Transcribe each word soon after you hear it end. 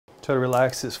Try to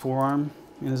relax his forearm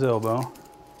and his elbow.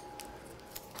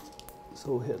 So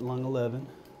we'll hit lung 11.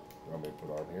 You want me to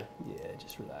put arm here? Yeah,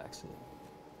 just relax it.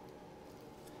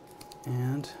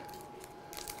 And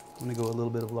I'm gonna go a little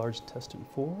bit of large intestine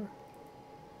 4.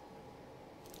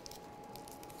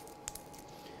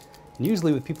 And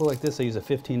usually with people like this, I use a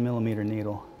 15mm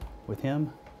needle. With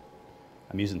him,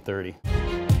 I'm using 30.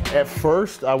 At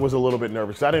first, I was a little bit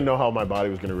nervous. I didn't know how my body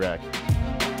was gonna react.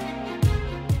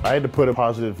 I had to put a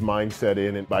positive mindset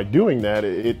in, and by doing that,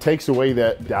 it takes away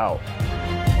that doubt.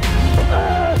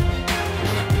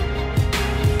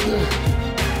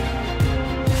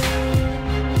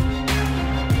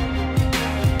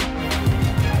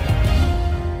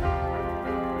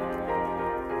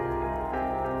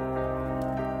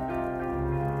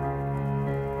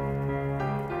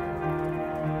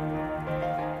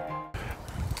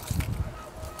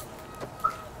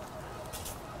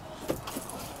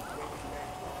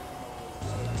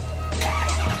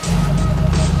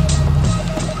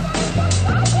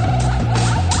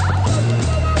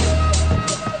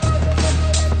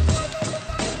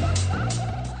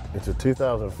 It's a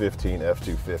 2015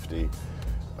 F-250.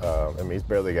 I mean, it's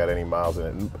barely got any miles in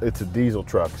it. It's a diesel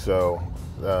truck, so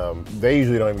they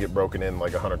usually don't even get broken in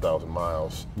like 100,000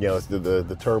 miles. You know, it's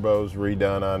the turbo's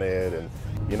redone on it, and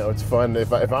you know, it's fun.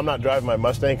 If I'm not driving my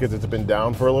Mustang because it's been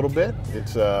down for a little bit,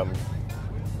 it's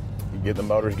you get the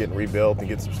motors getting rebuilt and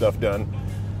get some stuff done.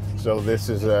 So this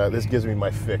gives me my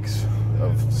fix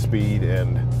of speed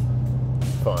and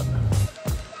fun.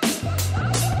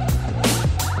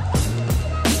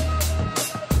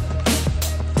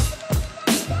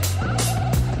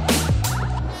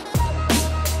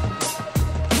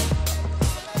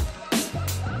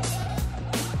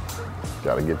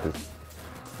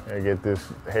 Gotta get this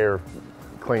hair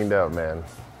cleaned up, man.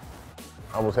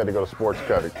 I almost had to go to sport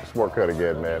cut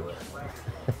again, man.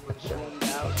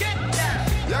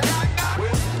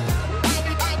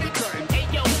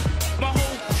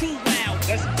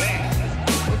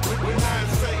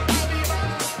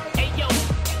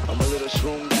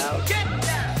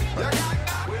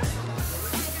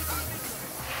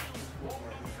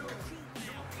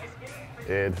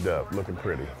 Edged up, looking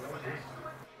pretty.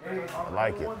 I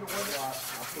like it.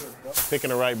 Picking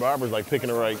the right barber is like picking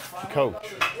the right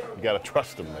coach. You gotta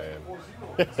trust them, man.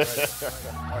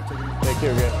 Take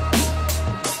care, man.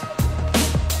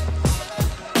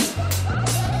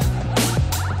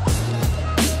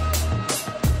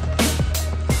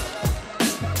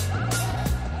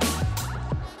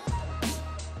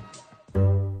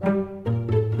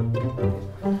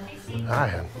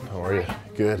 Hi, how are you?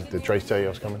 Good. Did Trace tell you I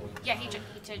was coming? Yeah, he told.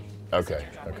 Okay,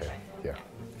 yeah.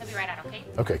 He'll be right out, okay?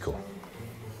 Okay, cool.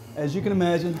 As you can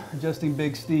imagine, adjusting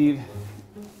Big Steve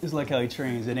is like how he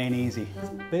trains. It ain't easy.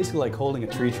 Basically like holding a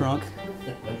tree trunk.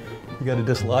 You gotta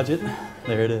dislodge it.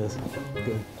 There it is.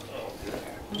 Good.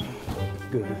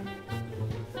 Good.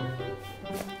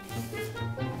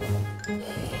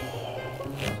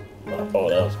 Oh,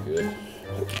 that was good.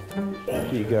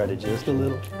 You guard it just a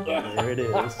little. There it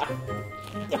is.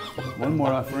 One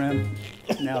more, my friend.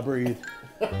 Now breathe.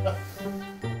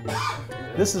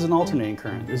 This is an alternating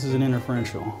current. This is an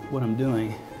interferential. What I'm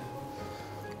doing,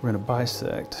 we're gonna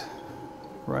bisect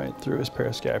right through his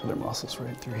parascapular muscles,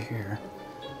 right through here.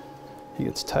 He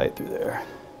gets tight through there.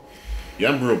 Yeah,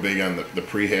 I'm real big on the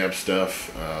prehab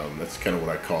stuff. That's kind of what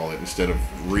I call it. Instead of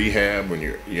rehab, when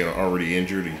you're already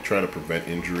injured, you try to prevent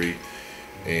injury.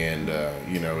 And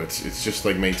it's just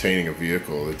like maintaining a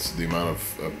vehicle. It's the amount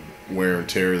of wear and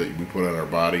tear that we put on our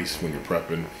bodies when you're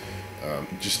prepping.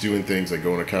 Just doing things like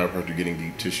going to chiropractor, getting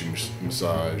deep tissue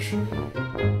massage.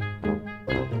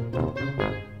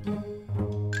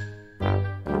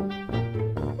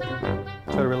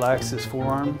 Try to relax his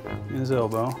forearm and his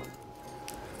elbow.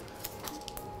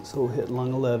 So we'll hit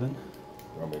lung 11. You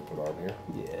want me to put arm here?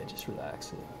 Yeah, just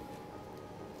relax it.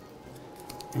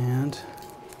 And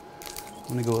I'm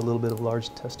gonna go a little bit of large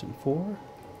intestine 4.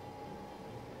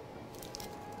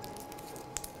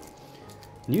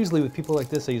 And usually with people like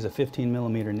this, I use a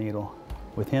 15mm needle.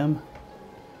 With him,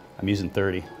 I'm using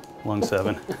 30, lung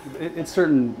 7. It's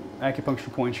certain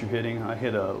acupuncture points you're hitting.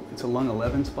 It's a lung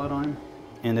 11 spot on him,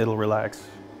 and it'll relax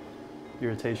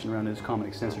irritation around his common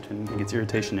extensor tendon. He gets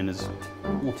irritation in his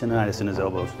tendonitis in his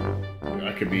elbows.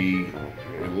 I could be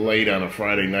late on a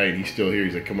Friday night, he's still here.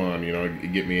 He's like, come on,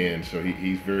 get me in. So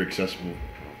he's very accessible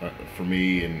for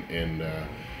me, and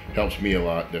helps me a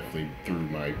lot, definitely through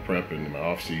my prep and my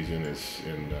off season.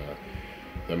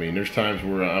 I mean, there's times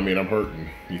where I'm hurting.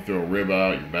 You throw a rib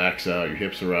out, your back's out, your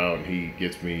hips are out, and he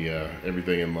gets me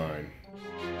everything in line.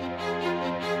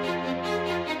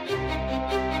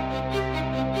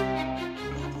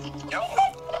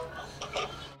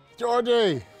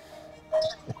 Georgie.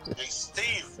 Hey,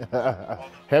 Steve.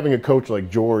 Having a coach like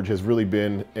George has really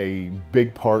been a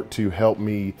big part to help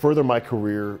me further my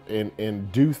career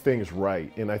and do things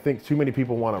right. And I think too many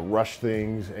people want to rush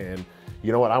things and,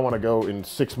 you know what, I want to go in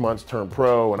 6 months, turn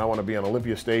pro, and I want to be on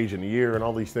Olympia stage in a year and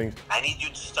all these things. I need you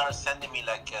to start sending me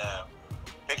like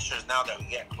pictures now that we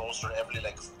get closer every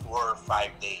like 4 or 5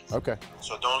 days. Okay.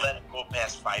 So don't let it go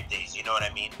past 5 days, you know what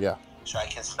I mean? Yeah. So I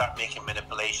can start making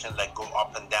manipulation, like go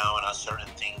up and down on certain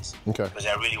things. Okay. Because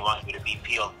I really want you to be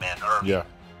peeled, man, early. Yeah,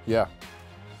 yeah.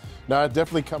 No,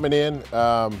 definitely coming in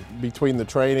between the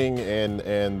training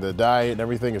and the diet and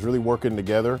everything is really working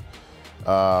together.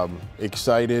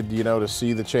 Excited, you know, to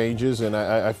see the changes, and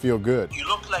I feel good. You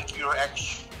look like you're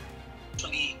actually,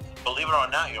 believe it or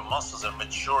not, your muscles are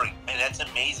maturing, and that's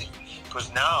amazing.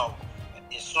 Because now,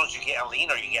 as soon as you get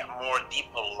leaner, you get more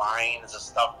deeper lines and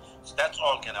stuff. So that's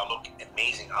all gonna look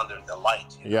amazing under the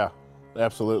light. You know? Yeah,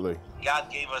 absolutely.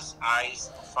 God gave us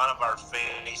eyes in front of our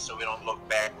face so we don't look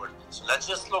backward. So let's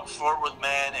just look forward,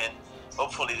 man, and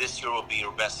hopefully this year will be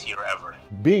your best year ever.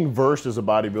 Being versed as a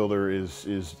bodybuilder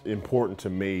is important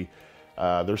to me.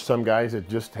 There's some guys that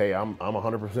just, hey, I'm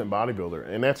 100% bodybuilder,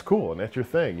 and that's cool, and that's your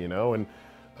thing, you know. And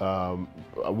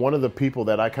one of the people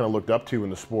that I kind of looked up to in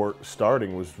the sport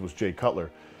starting was Jay Cutler.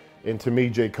 And to me,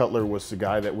 Jay Cutler was the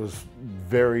guy that was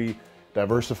very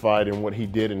diversified in what he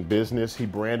did in business. He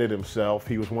branded himself.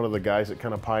 He was one of the guys that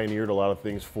kind of pioneered a lot of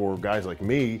things for guys like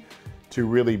me to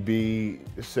really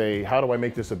say, how do I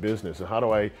make this a business? And how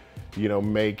do I, you know,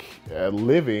 make a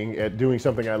living at doing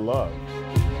something I love?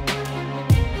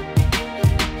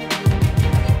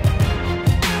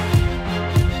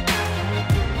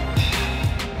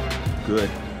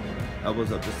 Good.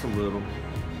 Elbows up just a little.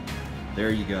 There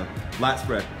you go. Lat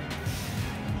spread.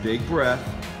 Big breath.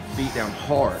 Feet down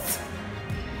hard.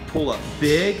 Pull up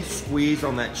big. Squeeze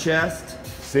on that chest.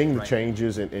 Seeing the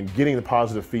changes and getting the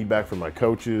positive feedback from my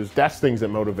coaches, that's things that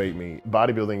motivate me.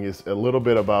 Bodybuilding is a little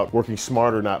bit about working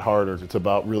smarter, not harder. It's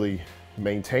about really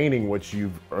maintaining what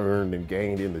you've earned and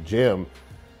gained in the gym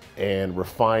and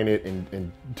refine it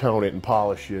and tone it and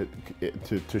polish it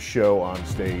to show on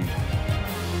stage.